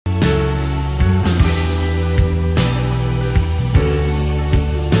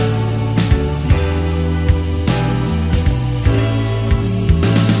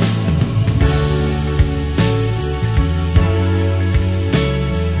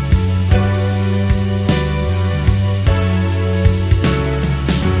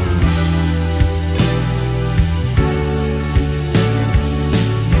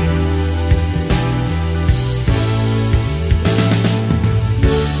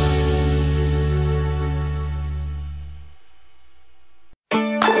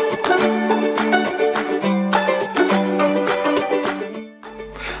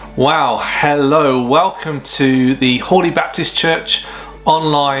Wow, hello, welcome to the Hawley Baptist Church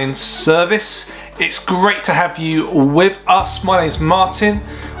online service. It's great to have you with us. My name's Martin.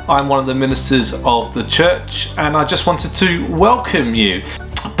 I'm one of the ministers of the church and I just wanted to welcome you.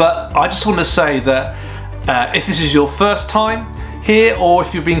 But I just want to say that if this is your first time here or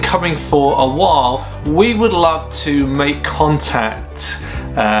if you've been coming for a while, we would love to make contact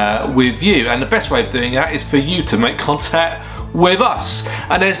with you, and the best way of doing that is for you to make contact with us,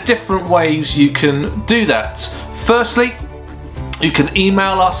 and there's different ways you can do that. Firstly, you can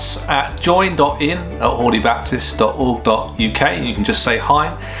email us at join.in@hawleybaptist.org.uk and you can just say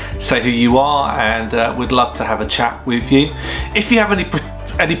hi, say who you are, and we'd love to have a chat with you. If you have any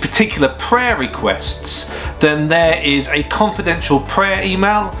particular prayer requests, then there is a confidential prayer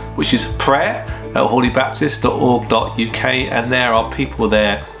email which is prayer@hawleybaptist.org.uk, and there are people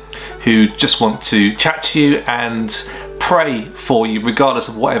there who just want to chat to you and pray for you regardless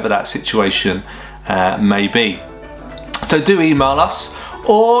of whatever that situation may be. So do email us,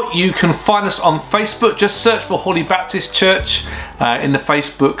 or you can find us on Facebook. Just search for Hawley Baptist Church in the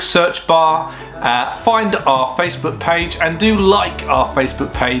Facebook search bar. Find our Facebook page and do like our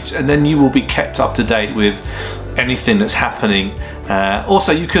Facebook page, and then you will be kept up to date with anything that's happening.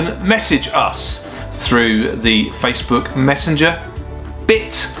 Also, you can message us through the Facebook Messenger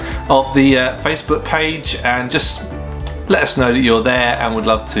bit of the Facebook page and just let us know that you're there, and we'd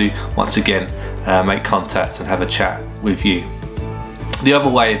love to once again make contact and have a chat with you. The other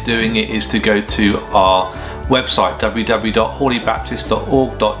way of doing it is to go to our website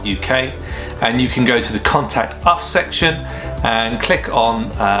www.hawleybaptist.org.uk, and you can go to the Contact Us section and click on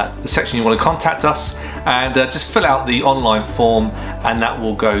the section you want to contact us, and just fill out the online form, and that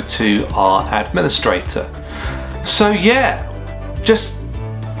will go to our administrator. So yeah, just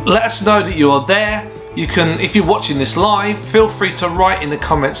let us know that you're there. You can, if you're watching this live, feel free to write in the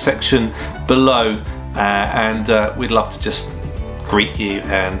comments section below, and we'd love to just greet you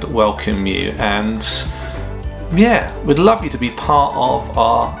and welcome you, and yeah, we'd love you to be part of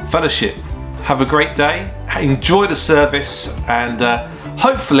our fellowship. Have a great day, enjoy the service, and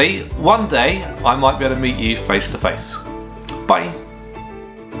hopefully one day I might be able to meet you face to face. Bye.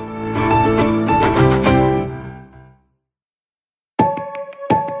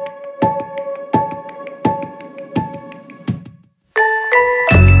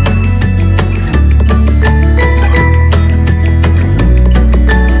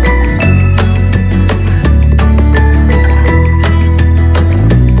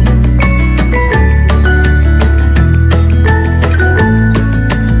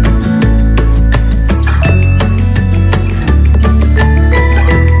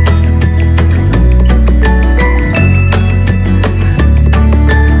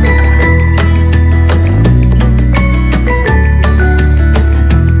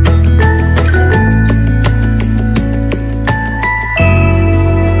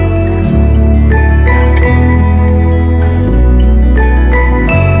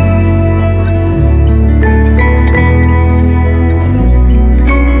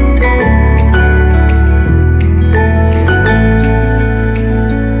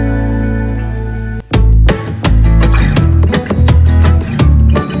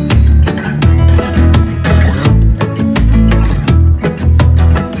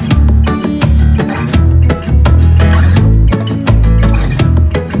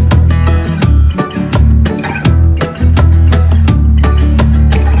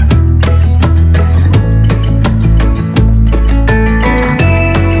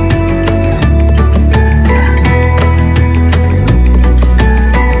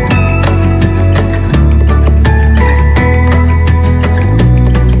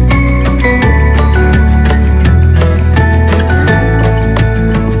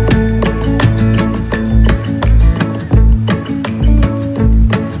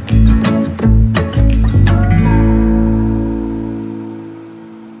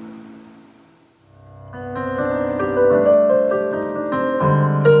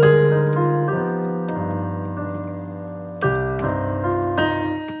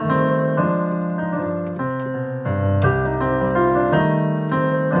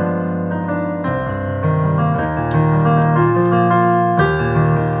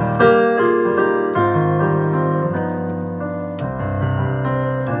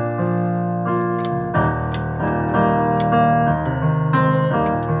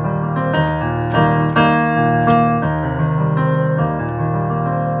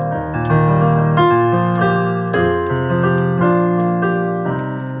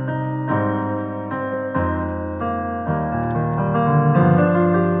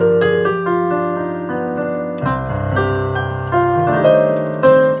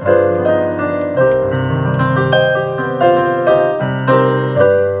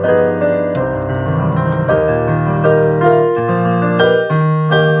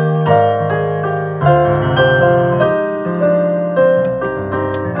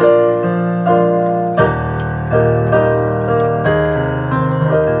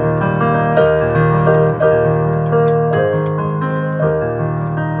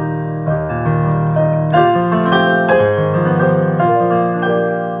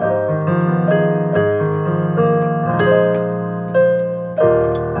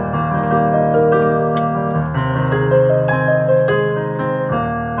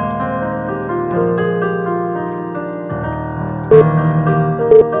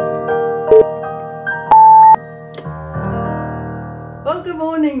 good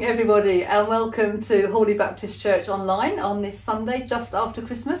morning everybody and welcome to Hawley Baptist Church Online on this Sunday just after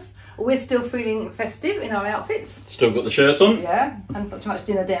Christmas. We're still feeling festive in our outfits. Still got the shirt on. Yeah, haven't got too much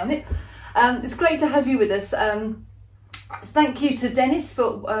dinner down it. It's great to have you with us. Thank you to Dennis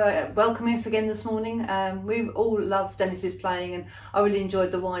for welcoming us again this morning. We've all loved Dennis's playing and I really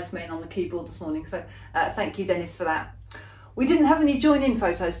enjoyed the Wise Men on the keyboard this morning, so thank you Dennis for that. We didn't have any join-in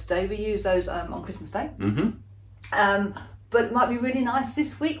photos today, we used those on Christmas Day. But it might be really nice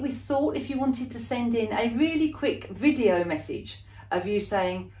this week. We thought if you wanted to send in a really quick video message of you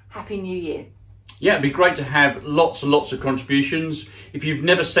saying Happy New Year. Yeah, it'd be great to have lots and lots of contributions. If you've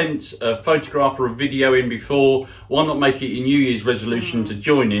never sent a photograph or a video in before, why not make it your New Year's resolution to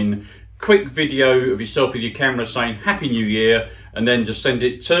join in? Quick video of yourself with your camera saying Happy New Year and then just send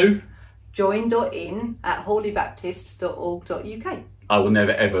it to join.in@hawleybaptist.org.uk. I will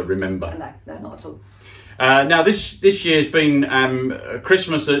never ever remember. No, not at all. Now this year's been a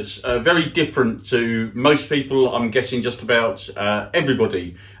Christmas that's very different to most people, I'm guessing just about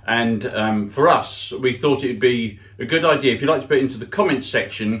everybody, and for us we thought it would be a good idea if you'd like to put into the comments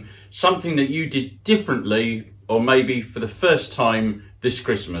section something that you did differently or maybe for the first time this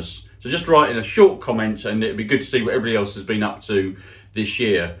Christmas. So just write in a short comment and it'd be good to see what everybody else has been up to this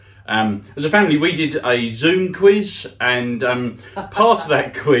year. As a family we did a Zoom quiz and part of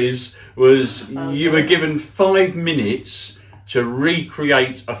that quiz was you were given 5 minutes to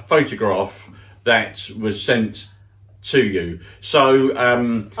recreate a photograph that was sent to you. So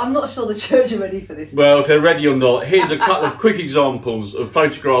I'm not sure the church are ready for this. Well, if they're ready or not, here's a couple of quick examples of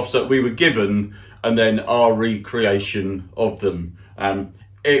photographs that we were given and then our recreation of them.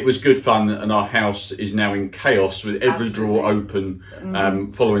 It was good fun and our house is now in chaos with every drawer open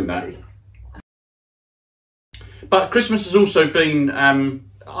following that. But Christmas has also been,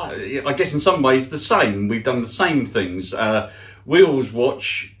 I guess in some ways, the same. We've done the same things. We always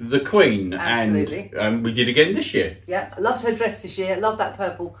watch The Queen. Absolutely. And we did again this year. Yeah, I loved her dress this year. Loved that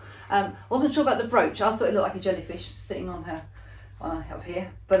purple. Wasn't sure about the brooch. I thought it looked like a jellyfish sitting on her up here.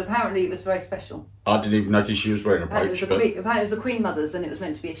 But apparently it was very special. I didn't even notice she was wearing a brooch. Apparently it was the Queen Mother's and it was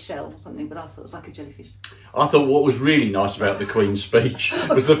meant to be a shell or something, but I thought it was like a jellyfish. I thought what was really nice about the Queen's speech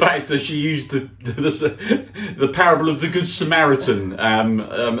was the fact that she used the parable of the Good Samaritan.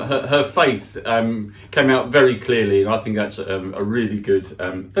 Her faith came out very clearly, and I think that's a really good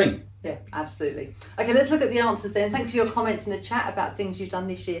thing. Yeah, absolutely. Okay, let's look at the answers then. Thanks for your comments in the chat about things you've done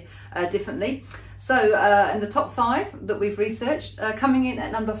this year differently. So, in the top 5 that we've researched, coming in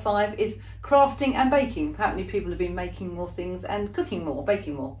at number 5 is crafting and baking. Apparently people have been making more things and cooking more,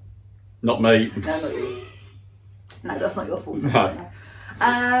 baking more. Not me. No, not you. No, that's not your fault. No.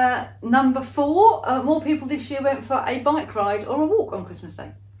 Number 4, more people this year went for a bike ride or a walk on Christmas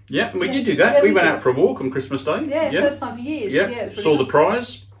Day. Yeah, we did do that. Yeah, we went out for a walk on Christmas Day. Yeah, first time for years. Yeah, it was really saw the nice.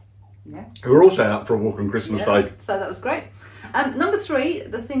 prize. Yeah. We were also out for a walk on Christmas Day. So that was great. Number 3,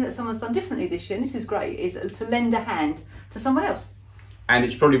 the thing that someone's done differently this year, and this is great, is to lend a hand to someone else. And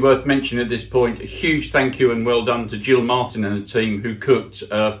it's probably worth mentioning at this point, a huge thank you and well done to Jill Martin and the team who cooked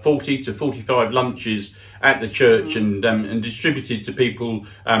 40 to 45 lunches at the church and distributed to people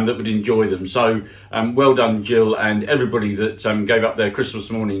that would enjoy them. So well done, Jill, and everybody that gave up their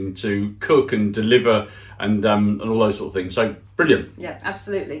Christmas morning to cook and deliver and all those sort of things. So brilliant. Yeah,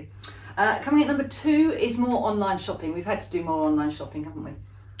 absolutely. Coming at number 2 is more online shopping. We've had to do more online shopping, haven't we?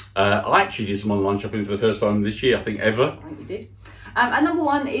 I actually did some online shopping for the first time this year, I think ever. I think you did. And number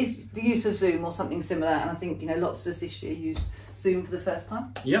 1 is the use of Zoom or something similar, and I think lots of us this year used Zoom for the first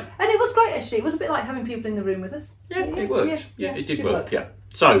time. Yep. And it was great actually. It was a bit like having people in the room with us. Yeah, it worked. Yeah, it did work. Yeah.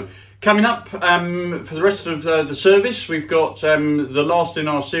 So coming up for the rest of the service, we've got the last in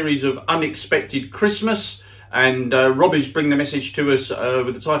our series of Unexpected Christmas, and Rob is bringing the message to us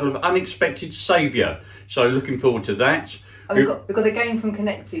with the title of Unexpected Saviour. So looking forward to that. And we've got a game from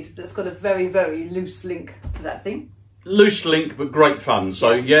Connected that's got a very, very loose link to that theme. Loose link, but great fun.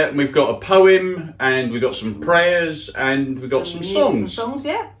 So yeah, we've got a poem, and we've got some prayers, and we've got some songs.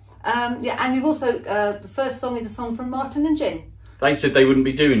 Yeah, and we've also the first song is a song from Martin and Jen. They said they wouldn't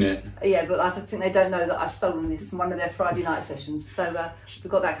be doing it. Yeah, but I think they don't know that I've stolen this from one of their Friday night sessions. So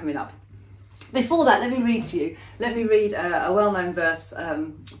we've got that coming up. Before that, let me read to you. Let me read a well-known verse,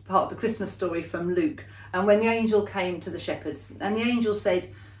 part of the Christmas story from Luke. And when the angel came to the shepherds, and the angel said,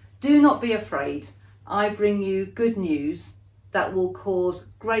 "Do not be afraid. I bring you good news that will cause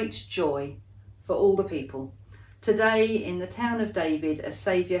great joy for all the people. Today in the town of David a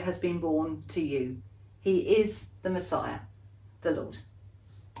Saviour has been born to you. He is the Messiah, the Lord."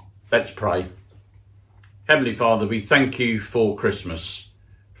 Let's pray. Heavenly Father, we thank you for Christmas.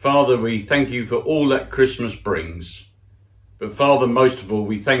 Father, we thank you for all that Christmas brings. But Father, most of all,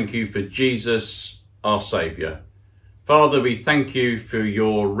 we thank you for Jesus, our Saviour. Father, we thank you for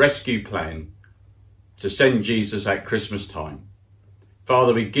your rescue plan to send Jesus at Christmas time.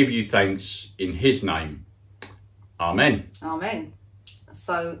 Father, we give you thanks in his name. Amen. Amen.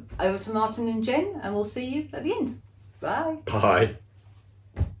 So over to Martin and Jen, and we'll see you at the end. Bye. Bye.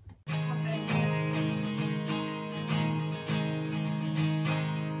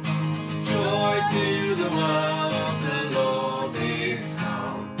 Joy to the world, the Lord is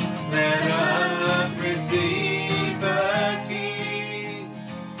come. Let earth receive a King.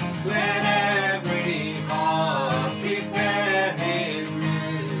 Let every heart prepare his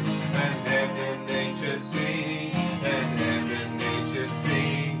room. And heaven nature sing, and heaven nature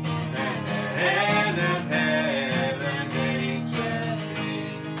sing, and heaven nature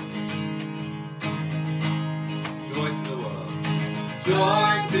sing. Joy to the world.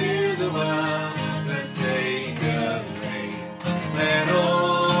 Joy to the world, the Saviour reigns. Let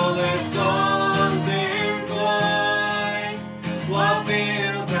all their songs employ, while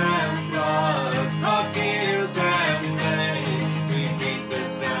fields and floods, our fields and plains, we meet the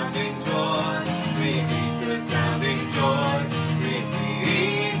sounding joy, we meet the sounding joy, we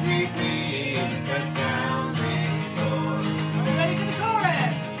meet the sounding joy. Are we ready for the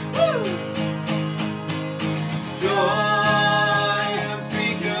chorus? Woo! Joy.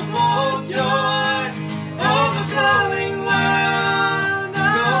 Overflowing world, no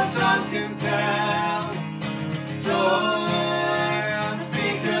tongue can tell. Joy,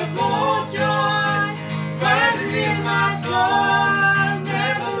 unspeakable joy, rises in my soul,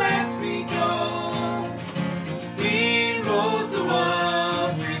 never lets me go. He rules the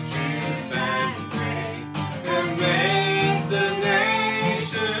world with truth and grace, and makes the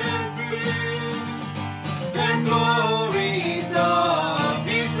nations through, and glories of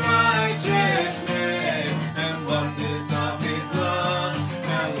his righteousness.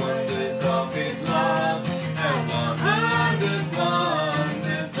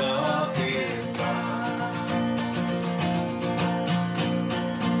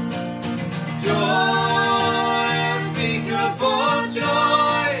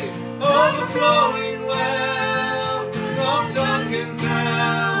 Overflowing well, no tongue can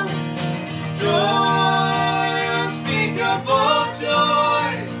tell. Joy, unspeakable joy,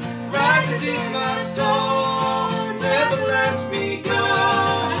 rises in my soul, never lets me go.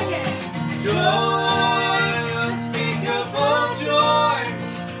 Joy, unspeakable joy,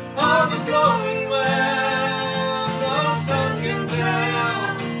 overflowing well, no tongue can tell.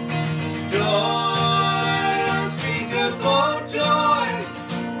 Joy, unspeakable joy,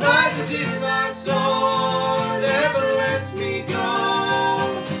 rises in my soul, never lets me go.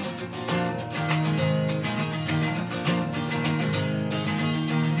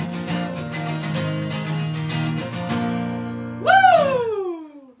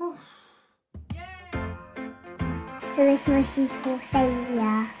 Woo! Who is my useful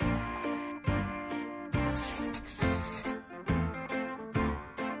saviour?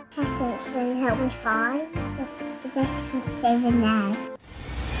 I think she can help me find what is the best thing to save in now.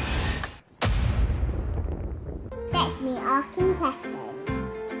 Let's meet our contestants.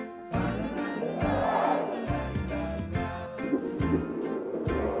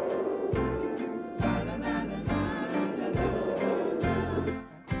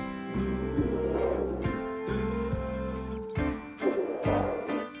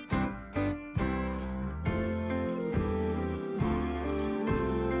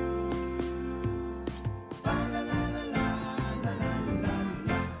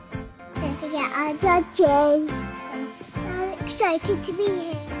 Don't forget our judges. So excited to be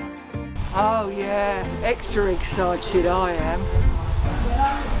here. Oh yeah, extra excited I am.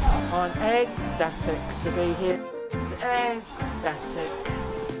 I'm ecstatic to be here. Ecstatic.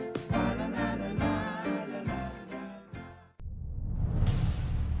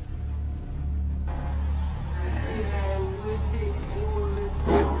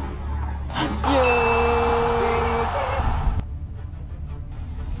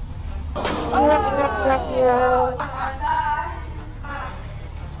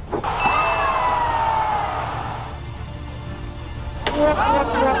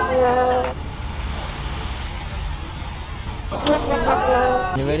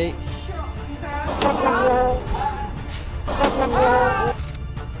 You ready?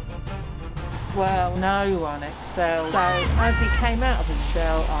 Well, no one excelled. So, as he came out of his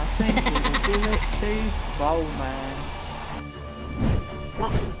shell, I think we will give it to Bowman.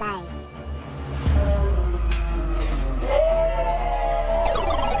 Let's play.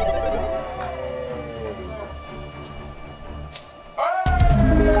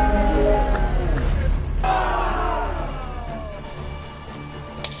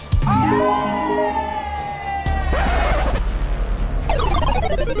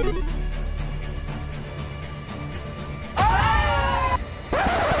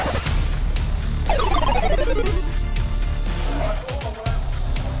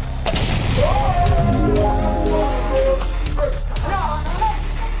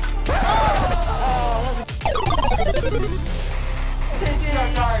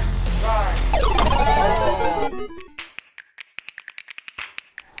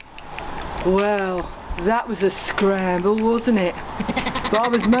 Well, that was a scramble, wasn't it? But I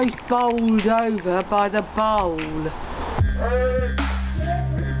was most bowled over by the bowl.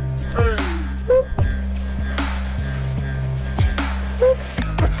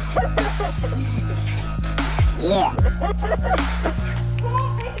 Yeah.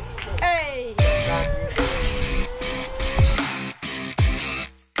 Hey!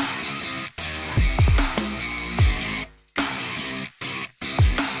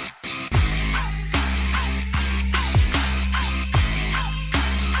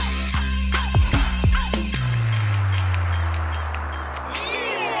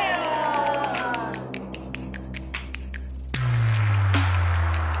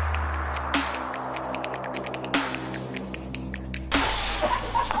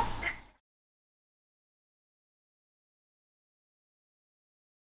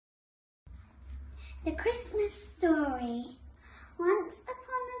 The Christmas story. Once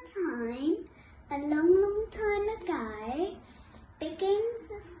upon a time, a long, long time ago, begins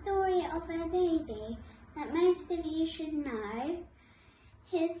the story of a baby that most of you should know.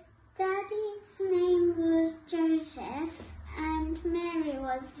 His daddy's name was Joseph and Mary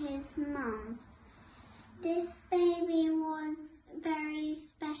was his mum. This baby was very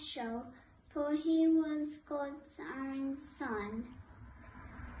special, for he was God's own son.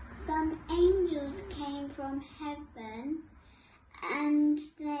 Some angels came from heaven and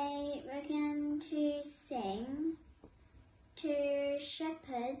they began to sing to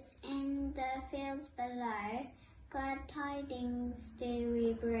shepherds in the fields below. Glad tidings do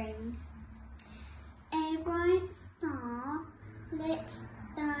we bring. A bright star lit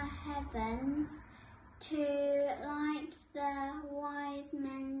the heavens to light the wise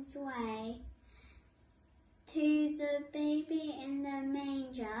men's way. To the baby in the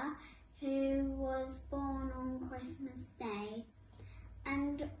manger who was born on Christmas Day,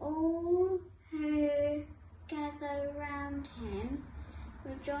 and all who gather round him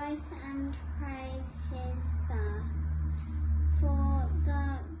rejoice and praise his birth. For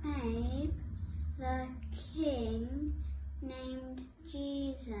the babe, the King, named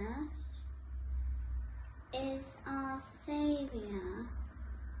Jesus, is our Saviour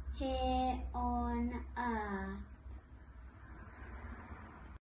here on earth.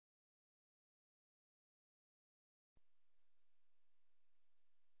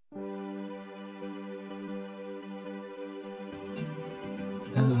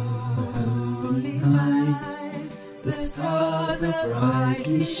 Holy night, the stars are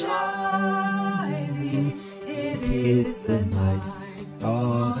brightly shining. It is the night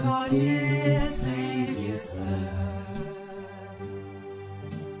of our dear Saviour's birth.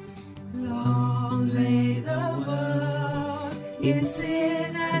 Long lay the world in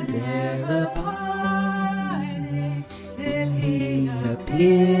sin and error pining, till He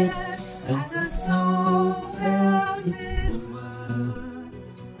appeared and the soul felt His word.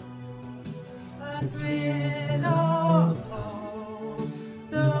 A thrill of hope,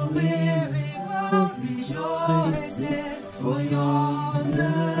 the weary world rejoices, for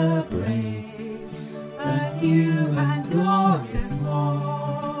yonder breaks a new and glorious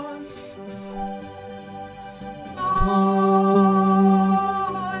morn. Fall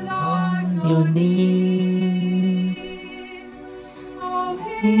on your knees, oh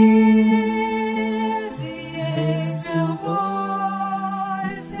hear the angel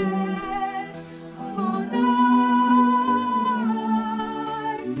voices, oh night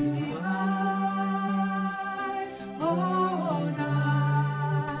divine, oh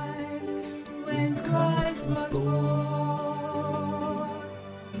night when Christ was born.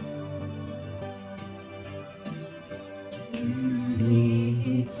 Truly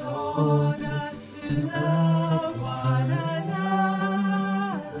He taught us to love one another.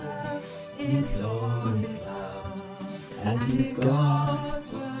 His law is love, and His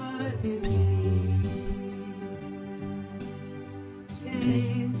gospel is peace.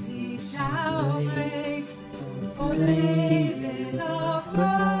 Chains He shall break, for slave is a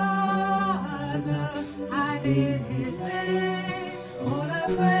brother, and in His name all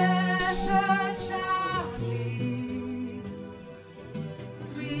oppression shall cease.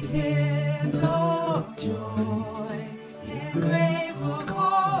 Sweet hymns of joy, in grateful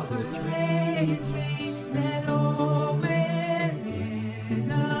chorus raise we, let all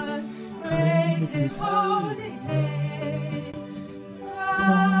within us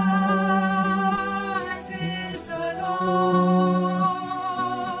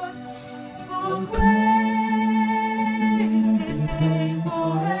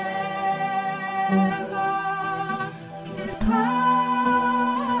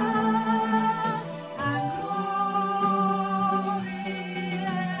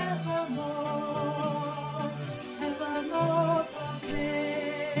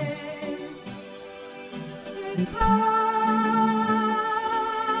His power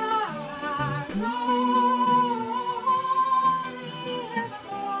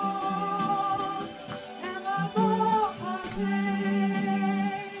evermore proclaim.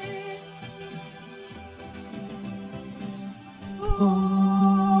 Fall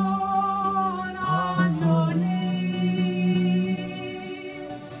on your knees,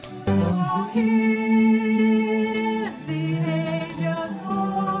 for hear the angels'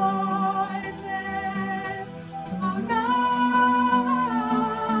 voices of night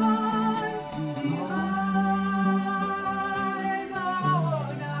divine,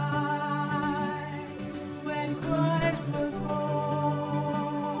 oh night when Christ was born,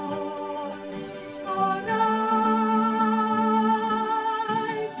 oh night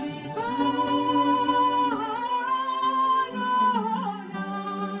divine,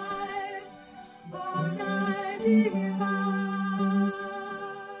 oh night divine.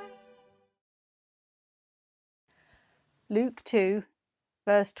 Luke 2,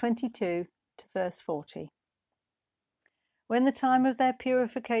 verse 22 to verse 40. When the time of their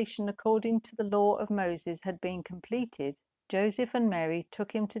purification according to the law of Moses had been completed, Joseph and Mary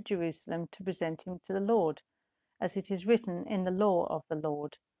took him to Jerusalem to present him to the Lord, as it is written in the law of the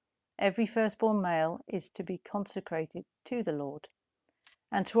Lord. Every firstborn male is to be consecrated to the Lord,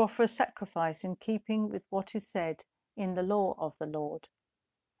 and to offer a sacrifice in keeping with what is said in the law of the Lord,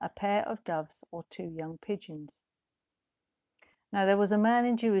 a pair of doves or 2 young pigeons. Now there was a man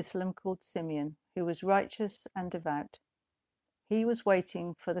in Jerusalem called Simeon, who was righteous and devout. He was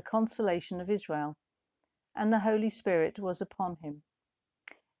waiting for the consolation of Israel, and the Holy Spirit was upon him.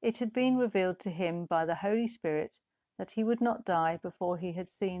 It had been revealed to him by the Holy Spirit that he would not die before he had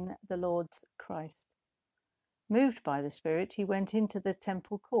seen the Lord's Christ. Moved by the Spirit, he went into the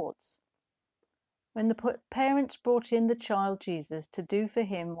temple courts. When the parents brought in the child Jesus to do for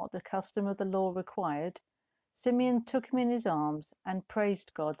him what the custom of the law required, Simeon took him in his arms and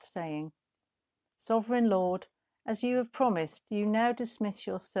praised God, saying, Sovereign Lord, as you have promised, you now dismiss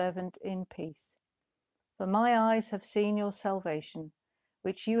your servant in peace. For my eyes have seen your salvation,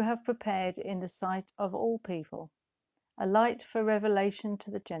 which you have prepared in the sight of all people, a light for revelation to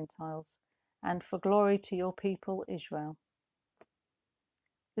the Gentiles, and for glory to your people Israel.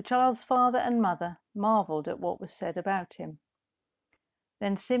 The child's father and mother marveled at what was said about him.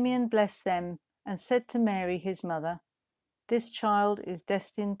 Then Simeon blessed them and said to Mary his mother, This child is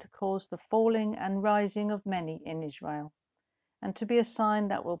destined to cause the falling and rising of many in Israel, and to be a sign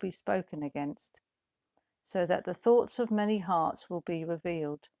that will be spoken against, so that the thoughts of many hearts will be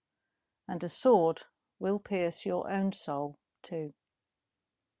revealed, and a sword will pierce your own soul too.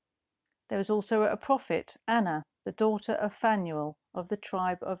 There was also a prophet, Anna, the daughter of Phanuel of the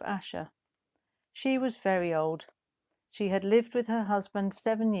tribe of Asher. She was very old. She had lived with her husband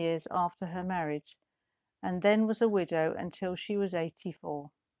 7 years after her marriage, and then was a widow until she was 84.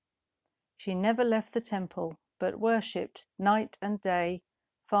 She never left the temple, but worshipped night and day,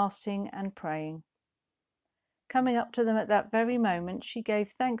 fasting and praying. Coming up to them at that very moment, she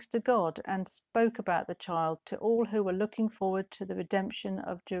gave thanks to God and spoke about the child to all who were looking forward to the redemption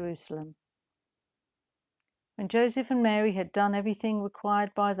of Jerusalem. When Joseph and Mary had done everything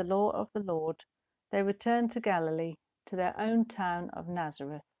required by the law of the Lord, they returned to Galilee, to their own town of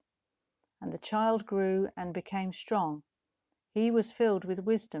Nazareth. And the child grew and became strong. He was filled with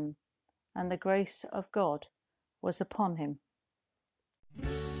wisdom, and the grace of God was upon him.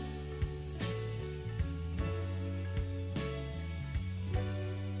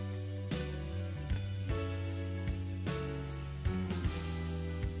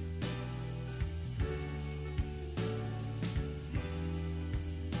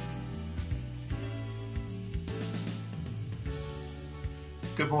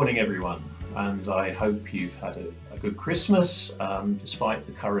 Good morning, everyone, and I hope you've had a good Christmas despite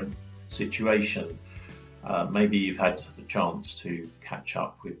the current situation. Maybe you've had a chance to catch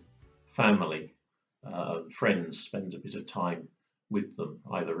up with family, friends, spend a bit of time with them,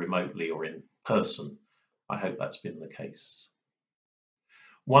 either remotely or in person. I hope that's been the case.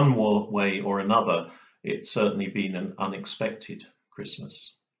 One way or another, it's certainly been an unexpected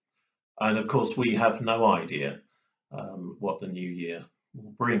Christmas. And of course, we have no idea what the new year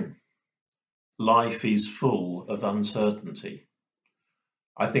will bring. Life is full of uncertainty.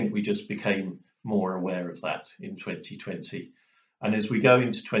 I think we just became more aware of that in 2020. And as we go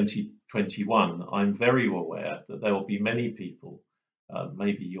into 2021, I'm very aware that there will be many people,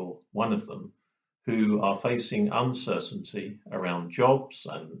 maybe you're one of them, who are facing uncertainty around jobs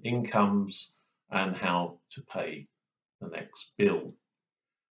and incomes and how to pay the next bill.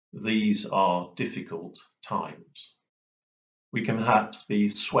 These are difficult times. We can perhaps be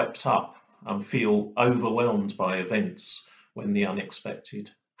swept up and feel overwhelmed by events when the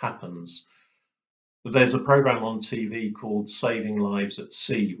unexpected happens. But there's a program on TV called Saving Lives at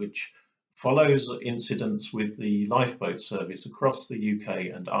Sea, which follows incidents with the lifeboat service across the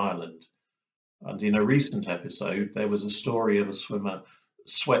UK and Ireland. And in a recent episode, there was a story of a swimmer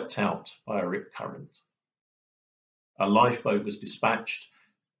swept out by a rip current. A lifeboat was dispatched,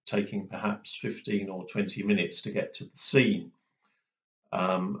 taking perhaps 15 or 20 minutes to get to the scene.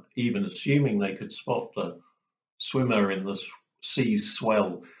 Even assuming they could spot the swimmer in the sea's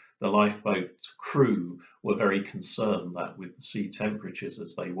swell, the lifeboat crew were very concerned that with the sea temperatures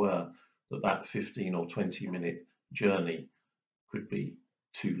as they were, that 15 or 20 minute journey could be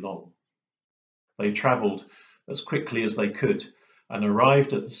too long. They travelled as quickly as they could and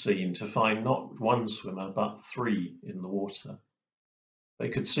arrived at the scene to find not one swimmer but 3 in the water. They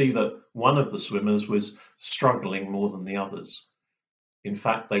could see that one of the swimmers was struggling more than the others. In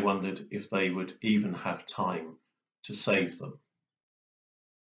fact, they wondered if they would even have time to save them.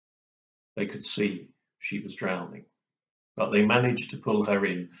 They could see she was drowning, but they managed to pull her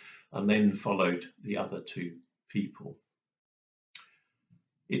in and then followed the other 2 people.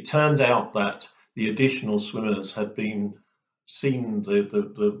 It turned out that the additional swimmers had seen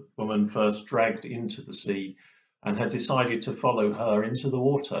the woman first dragged into the sea and had decided to follow her into the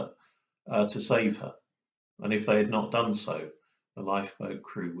water to save her. And if they had not done so, the lifeboat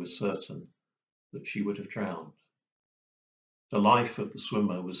crew was certain that she would have drowned. The life of the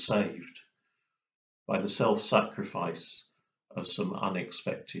swimmer was saved by the self-sacrifice of some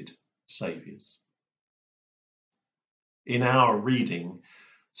unexpected saviours. In our reading,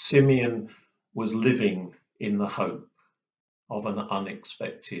 Simeon was living in the hope of an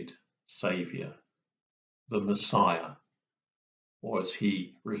unexpected saviour, the Messiah, or as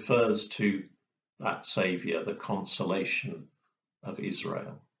he refers to that saviour, the consolation of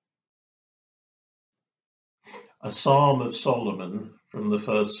Israel. A Psalm of Solomon from the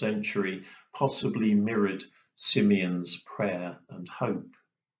 1st century possibly mirrored Simeon's prayer and hope.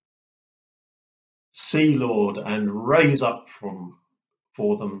 See, Lord, and raise up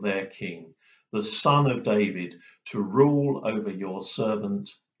for them their king, the son of David, to rule over your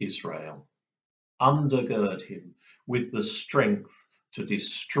servant Israel. Undergird him with the strength to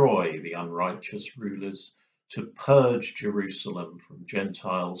destroy the unrighteous rulers, to purge Jerusalem from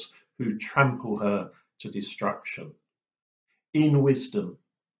Gentiles who trample her to destruction. In wisdom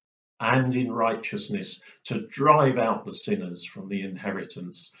and in righteousness, to drive out the sinners from the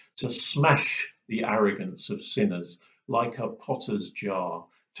inheritance, to smash the arrogance of sinners like a potter's jar,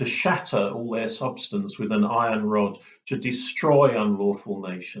 to shatter all their substance with an iron rod, to destroy unlawful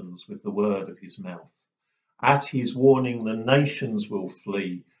nations with the word of his mouth. At his warning, the nations will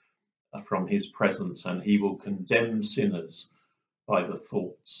flee from his presence, and he will condemn sinners by the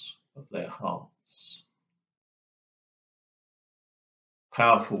thoughts of their hearts.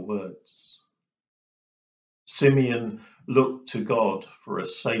 Powerful words. Simeon looked to God for a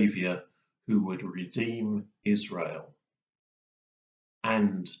saviour who would redeem Israel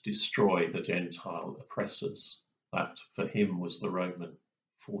and destroy the Gentile oppressors. That for him was the Roman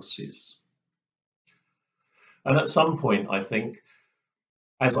forces. And at some point, I think,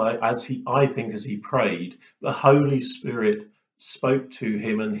 as he prayed, the Holy Spirit spoke to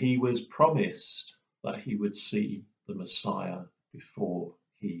him, and he was promised that he would see the Messiah before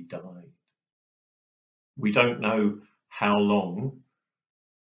he died. We don't know how long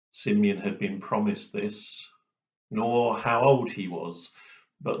Simeon had been promised this, nor how old he was,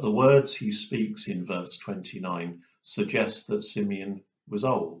 but the words he speaks in verse 29 suggest that Simeon was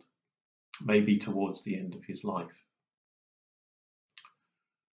old, maybe towards the end of his life.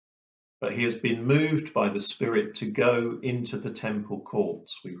 But he has been moved by the Spirit to go into the temple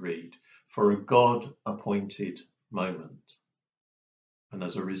courts, we read, for a God-appointed moment. And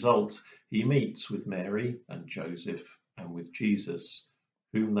as a result, he meets with Mary and Joseph and with Jesus,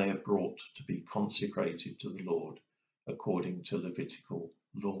 whom they have brought to be consecrated to the Lord according to Levitical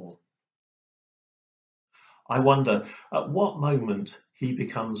law. I wonder at what moment he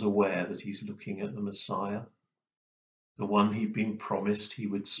becomes aware that he's looking at the Messiah, the one he'd been promised he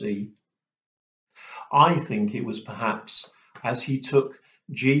would see. I think it was perhaps as he took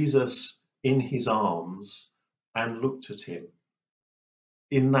Jesus in his arms and looked at him.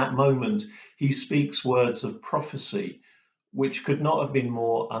 In that moment, he speaks words of prophecy which could not have been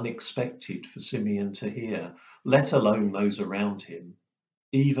more unexpected for Simeon to hear, let alone those around him.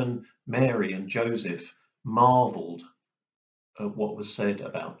 Even Mary and Joseph marvelled at what was said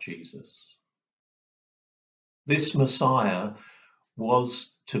about Jesus. This Messiah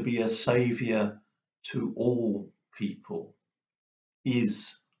was to be a saviour to all people,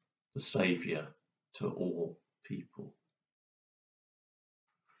 is the Saviour to all people.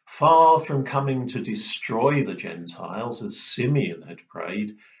 Far from coming to destroy the Gentiles, as Simeon had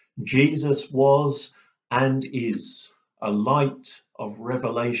prayed, Jesus was and is a light of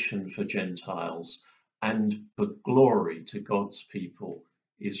revelation for Gentiles and for glory to God's people,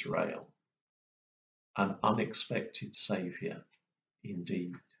 Israel. An unexpected Saviour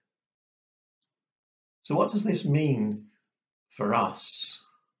indeed. So what does this mean for us?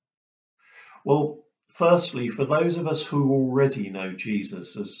 Well, firstly, for those of us who already know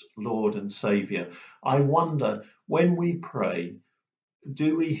Jesus as Lord and Saviour, I wonder, when we pray,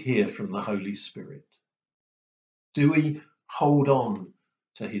 do we hear from the Holy Spirit? Do we hold on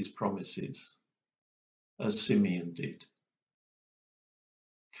to his promises, as Simeon did?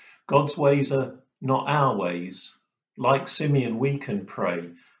 God's ways are not our ways. Like Simeon, we can pray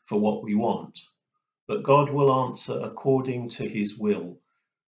for what we want, but God will answer according to his will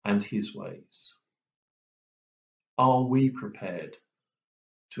and his ways. Are we prepared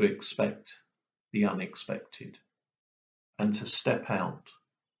to expect the unexpected and to step out?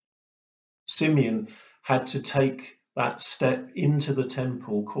 Simeon had to take that step into the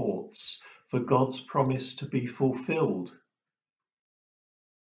temple courts for God's promise to be fulfilled.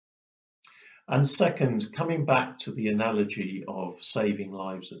 And second, coming back to the analogy of saving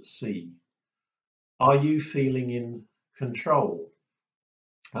lives at sea, are you feeling in control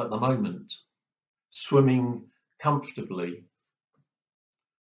at the moment, swimming comfortably?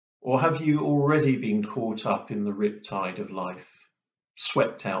 Or have you already been caught up in the riptide of life,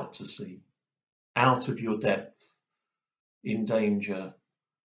 swept out to sea, out of your depth, in danger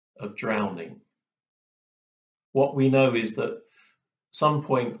of drowning? What we know is that at some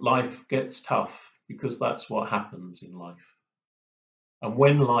point life gets tough, because that's what happens in life. And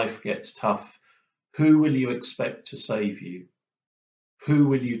when life gets tough, who will you expect to save you? Who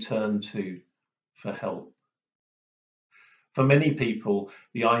will you turn to for help? For many people,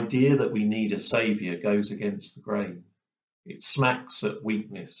 the idea that we need a saviour goes against the grain. It smacks at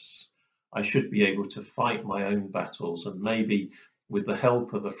weakness. I should be able to fight my own battles and maybe, with the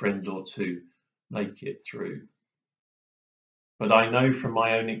help of a friend or two, make it through. But I know from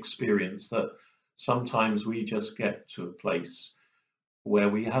my own experience that sometimes we just get to a place where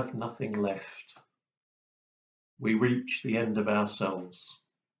we have nothing left. We reach the end of ourselves.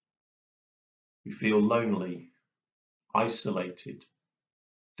 We feel lonely, isolated,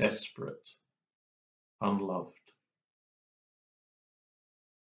 desperate, unloved.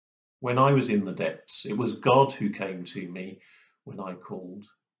 When I was in the depths, it was God who came to me when I called,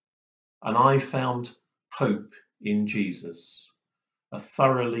 and I found hope in Jesus, a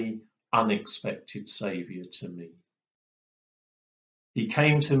thoroughly unexpected Saviour to me. He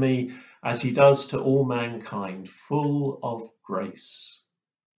came to me as he does to all mankind, full of grace.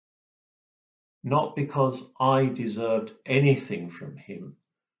 Not because I deserved anything from him,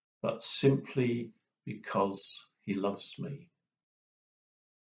 but simply because he loves me.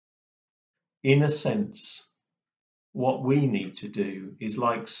 In a sense, what we need to do is,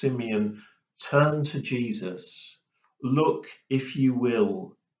 like Simeon, turn to Jesus, look, if you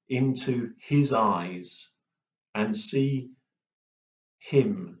will, into his eyes and see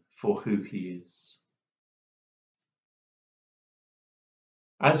him for who he is.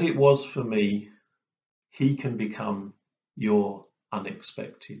 As it was for me, he can become your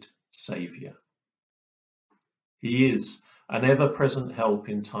unexpected Saviour. He is an ever-present help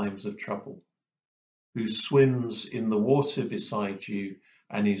in times of trouble, who swims in the water beside you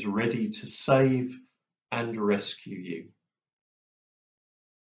and is ready to save and rescue you.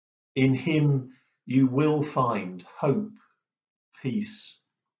 In him you will find hope, peace,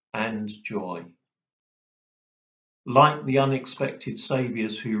 and joy. Like the unexpected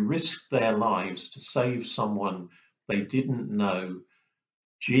saviours who risked their lives to save someone they didn't know,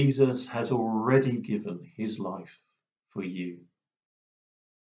 Jesus has already given his life for you.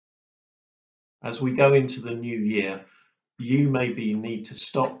 As we go into the new year, you maybe need to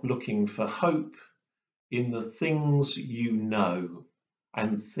stop looking for hope in the things you know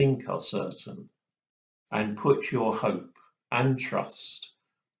and think are certain, and put your hope and trust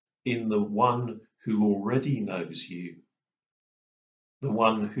in the one who already knows you, the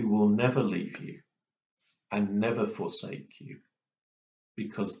one who will never leave you and never forsake you,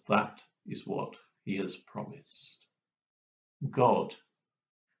 because that is what he has promised. God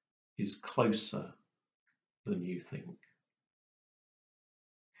is closer than you think.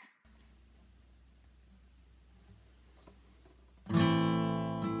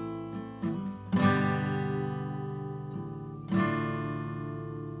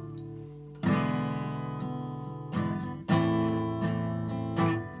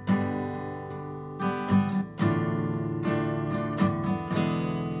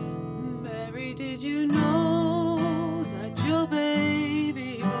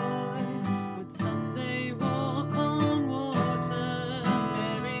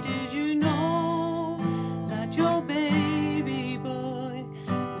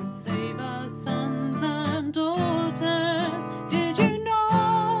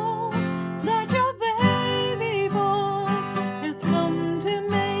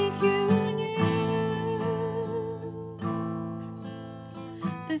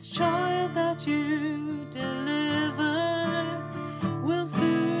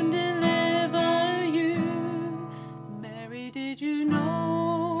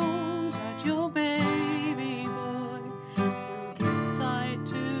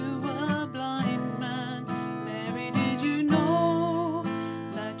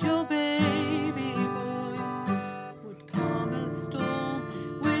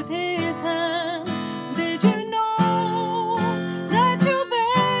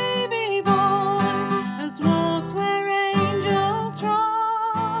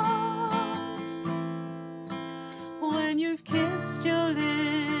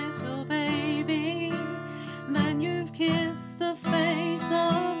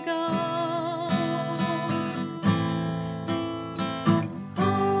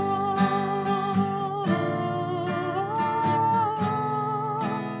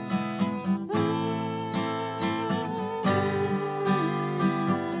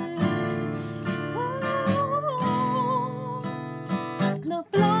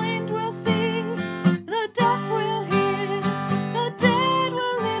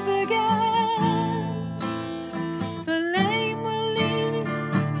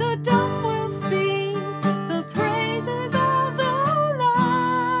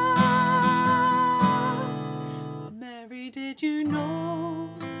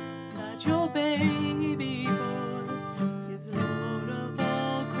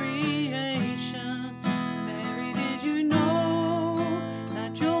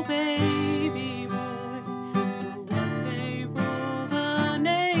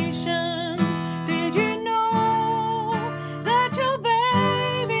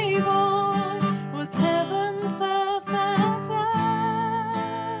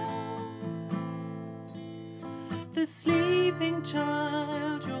 the sleeping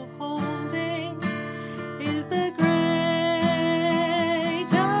child you're holding is the great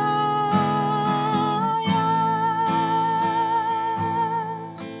I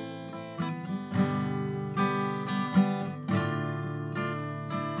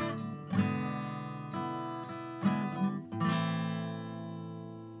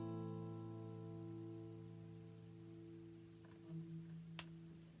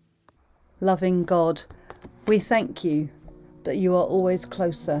Loving God, we thank you that you are always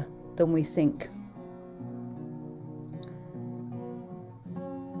closer than we think.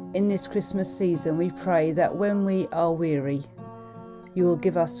 In this Christmas season, we pray that when we are weary, you will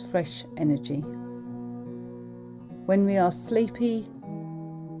give us fresh energy. When we are sleepy,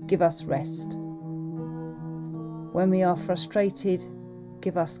 give us rest. When we are frustrated,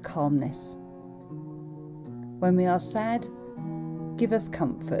 give us calmness. When we are sad, give us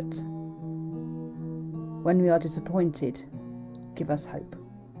comfort. When we are disappointed, give us hope.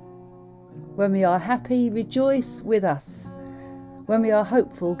 When we are happy, rejoice with us. When we are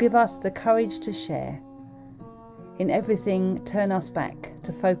hopeful, give us the courage to share. In everything, turn us back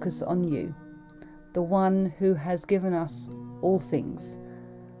to focus on you, the one who has given us all things,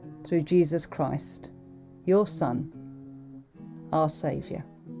 through Jesus Christ, your Son, our Saviour.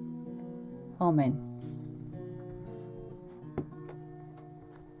 Amen.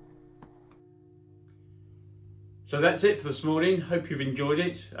 So that's it for this morning. Hope you've enjoyed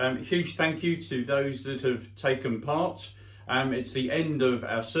it. Huge thank you to those that have taken part. It's the end of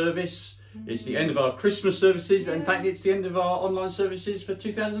our service. It's the end of our Christmas services. Yeah. In fact, it's the end of our online services for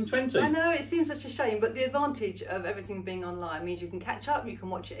 2020. I know, it seems such a shame, but the advantage of everything being online means you can catch up, you can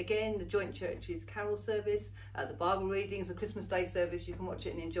watch it again. The Joint Church's carol service, the Bible readings, the Christmas Day service, you can watch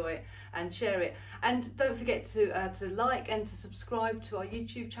it and enjoy it and share it. And don't forget to like and to subscribe to our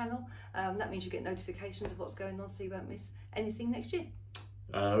YouTube channel. That means you get notifications of what's going on, so you won't miss anything next year.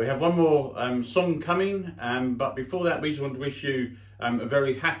 We have one more song coming, but before that we just want to wish you a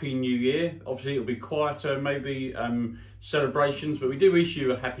very happy new year. Obviously it'll be quieter, maybe celebrations, but we do wish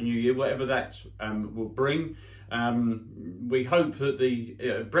you a happy new year, whatever that will bring. We hope that the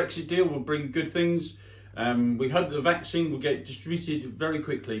Brexit deal will bring good things. We hope the vaccine will get distributed very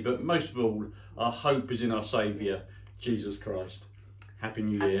quickly, but most of all, our hope is in our Saviour, Jesus Christ. Happy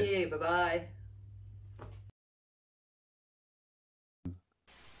New Year. Happy New Year, bye-bye.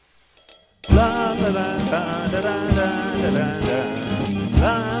 La la la da da da da da da.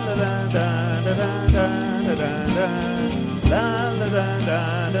 La la la da da da da da da. La la la da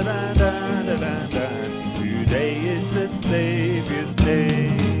da da da da da. Today is the Saviour's day.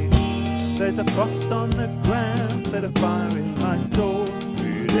 There's a frost on the ground, there's a fire in my soul.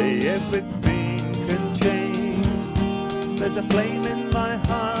 Today everything can change. There's a flame in my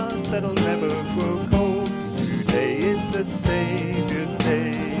heart that'll never grow cold. Today is the Saviour's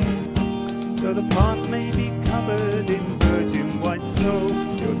day. Though the path may be covered in virgin white snow,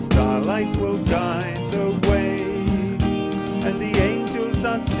 your starlight will guide the way. And the angels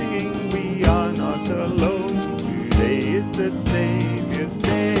are singing, we are not alone. Today is the Saviour's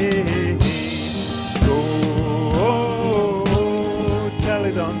day. Go, tell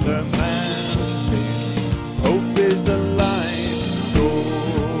it on the mountain, hope is alive. Go,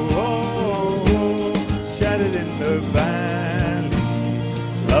 shout it in the valley,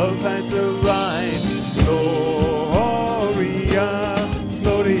 love has arrived. Gloria,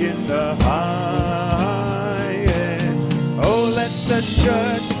 glory in the highest. Oh, let the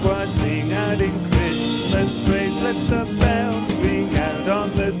church choir sing out in Christmas praise. Let the bells ring out on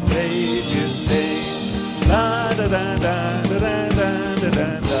the Saviour's day. La da da da da da da da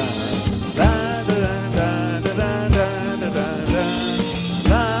da da. La da da da da da da da da da.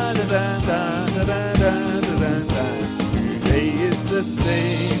 La da da da da da da da da. Today is the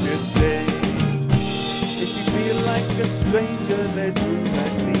Saviour's day. If you feel like a stranger, there's room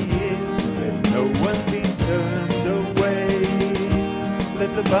at the inn. Let no one be turned away.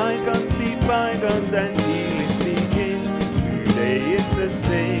 Let the bygones be bygones and healing begin. Today is the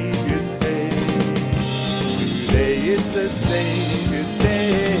Saviour's day. Today is the Saviour's day.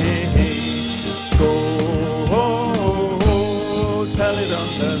 Go, tell it on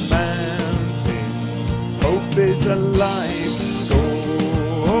the mountain, hope is alive. Go,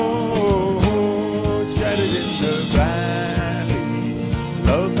 shout it in the valley,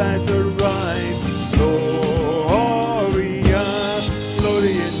 love has arrived. Gloria,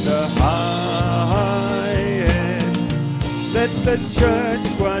 glory in the highest. Let the church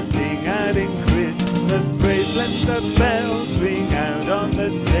choir sing out in Christmas praise. Let the bells ring out on the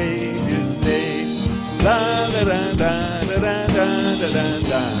Saviour's day. La da da da da da da da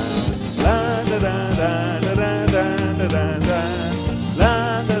da. La da da da da da da.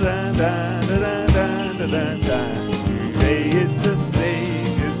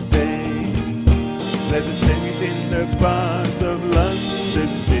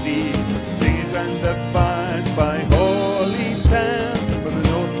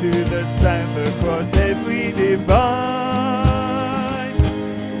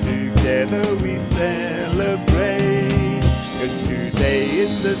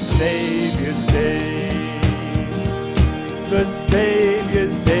 the Saviour's day. The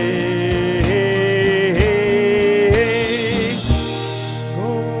Saviour's day.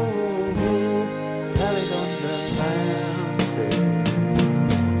 Oh, carried on the mountain.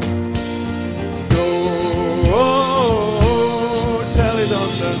 Oh, carried on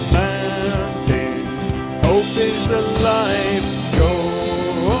the mountain. Hope is alive.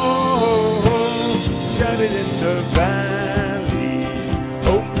 Carried in the valley.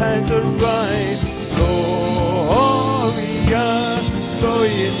 Hope has arrived. Gloria,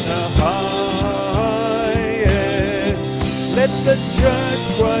 glory in the highest. Let the church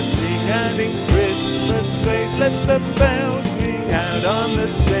choir sing out in Christmas praise. Let the bells ring out on the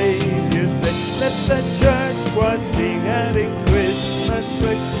Saviour's day. Let the church